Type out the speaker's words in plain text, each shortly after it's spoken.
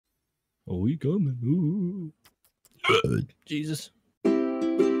Oh, we coming. Ooh. Jesus.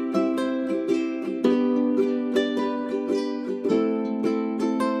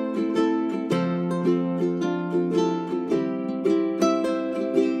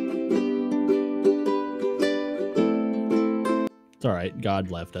 It's alright,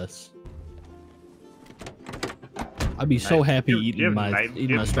 God left us. I'd be so happy eating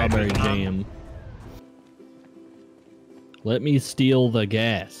my strawberry jam. Let me steal the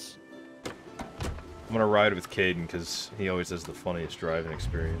gas. I'm gonna ride with Caden because he always has the funniest driving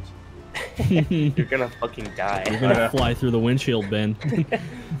experience. You're gonna fucking die. You're gonna fly through the windshield, Ben. But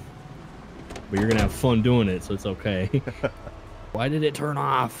you're gonna have fun doing it, so it's okay. Why did it turn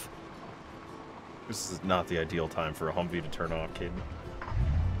off? This is not the ideal time for a Humvee to turn off,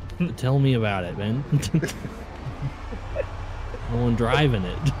 Caden. Tell me about it, Ben. No one driving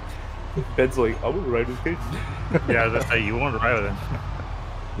it. Ben's like, I'm gonna ride with Caden. Yeah, that's how you want to ride with him.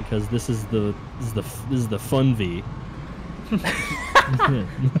 Because this is the fun V.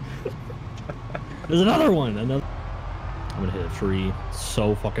 There's another one. I'm gonna hit a tree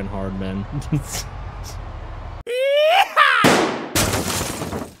so fucking hard, man.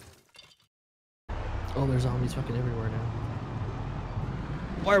 Oh, there's zombies fucking everywhere now.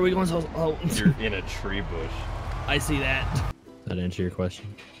 Why are we going so? Oh, You're in a tree bush. I see that. Does that answer your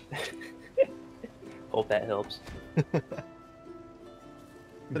question? Hope that helps.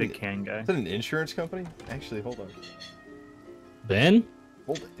 Big can guy. Is that an insurance company? Actually, hold on. Ben?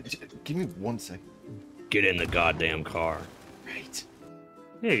 Hold on. Give me 1 second. Get in the goddamn car. Right.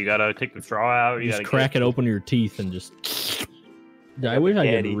 Yeah, you gotta take the straw out. You Just gotta crack it open your teeth and just... I wish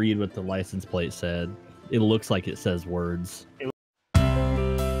I could read what the license plate said. It looks like it says words.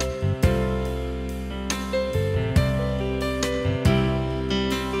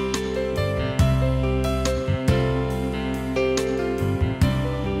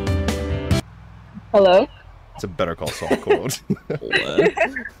 Hello? It's a Better Call Saul quote.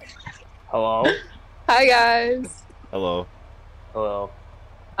 Hello? Hi, guys. Hello. Hello.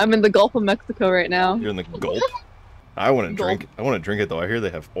 I'm in the Gulf of Mexico right now. You're in the gulp? I want to drink. I want to drink it though. I hear they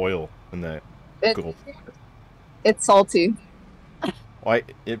have oil in that gulp. It's salty. Why?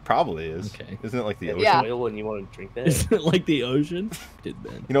 It probably is. Okay. Isn't it like the ocean? Yeah. Oil and you want to drink that? Isn't it like the ocean? Did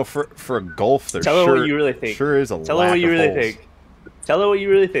Ben? You know, for a gulf, there Tell her what you really think. sure is a Tell her lack what you of really holes. think. Tell her what you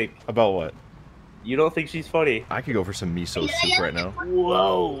really think. About what? You don't think she's funny? I could go for some miso soup right now.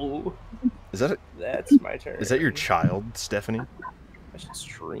 Whoa. Is that That's my turn. is that your child, Stephanie? I should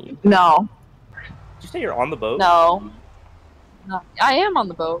stream. No. Did you say you're on the boat? No. No. I am on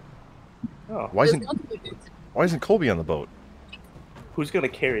the boat. Oh. Why isn't Colby on the boat? Who's gonna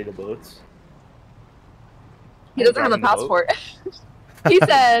carry the boats? He doesn't have a Driving the boat? passport. he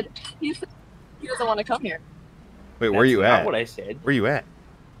said he doesn't want to come here. Wait, where are you That's at? not what I said. Where are you at?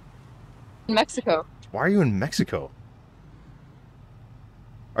 In Mexico. Why are you in Mexico?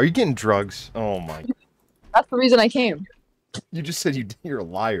 Are you getting drugs? Oh my! That's the reason I came. You just said you're a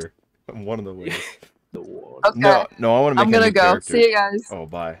liar. I'm one of the ways. The war. Okay. No, I want to make I'm a gonna new go. character. See you guys. Oh,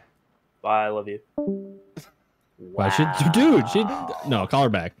 bye. Bye, I love you. Why should dude? She no, call her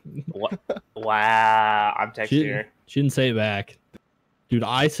back. What? Wow, I'm texting her. She didn't say it back, dude.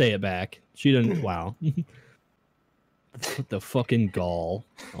 I say it back. She didn't. Wow. Put the fucking gall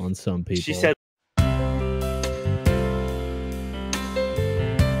on some people. She said.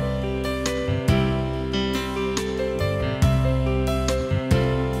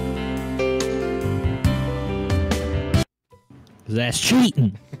 That's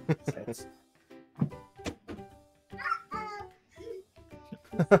cheating.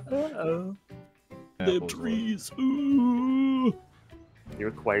 Uh-oh. The trees. Ooh. It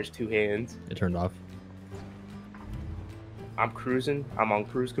requires 2 hands. It turned off. I'm cruising. I'm on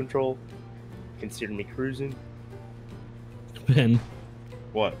cruise control. Consider me cruising. Ben.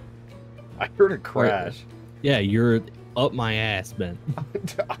 What? I heard a crash. Yeah, you're up my ass, Ben.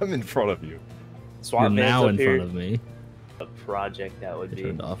 I'm in front of you. SWAT You're vans now up in here. front of me. A project that would It be.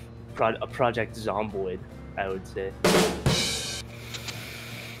 turned off. A project Zomboid, I would say.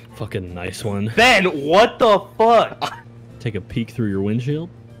 Fucking nice one. Ben, what the fuck? Take a peek through your windshield.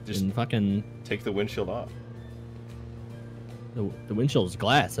 Just and fucking take the windshield off. the windshield is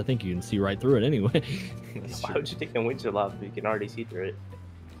glass. I think you can see right through it anyway. Why would you take the windshield off if you can already see through it?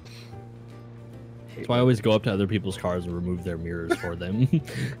 That's why I always go up to other people's cars and remove their mirrors for them.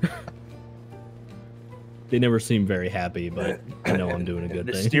 They never seem very happy, but I know I'm doing a good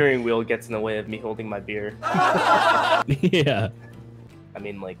The thing. steering wheel gets in the way of me holding my beer. Yeah. I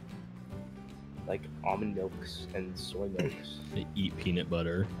mean, like almond milks and soy milks. I eat peanut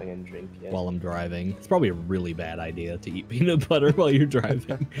butter I can drink. Yeah. while I'm driving. It's probably a really bad idea to eat peanut butter while you're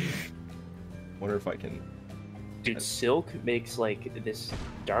driving. Wonder if I can. Dude, Silk makes like this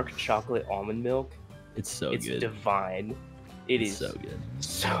dark chocolate almond milk. It's so It's good. divine. It's so good.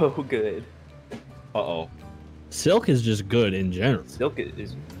 So good. Uh-oh. Silk is just good in general. Silk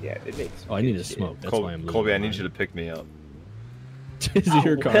is yeah, it makes. Oh, I need good to shit. smoke. That's why I'm losing Colby, I my need you to mind. pick me up. Is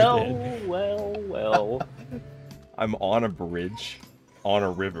your car dead? Well. I'm on a bridge, on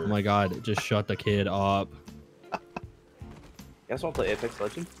a river. Oh my god, just shut the kid up. You guys want to play Apex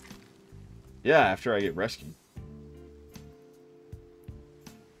Legends? Yeah, after I get rescued.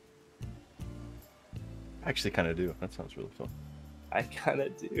 I actually kind of do. That sounds really fun. I kind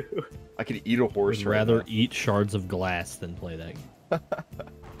of do. I could eat a I horse would right rather now. eat shards of glass than play that game.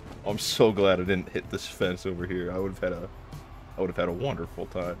 I'm so glad I didn't hit this fence over here. I would have had a wonderful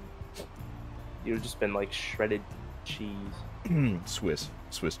time. You'd have just been like shredded cheese. Swiss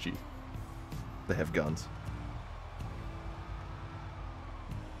cheese. They have guns.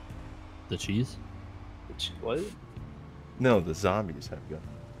 The cheese? What? No, the zombies have guns.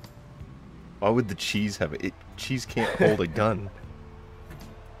 Why would the cheese have it? Cheese can't hold a gun.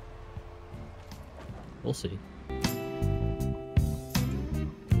 We'll see.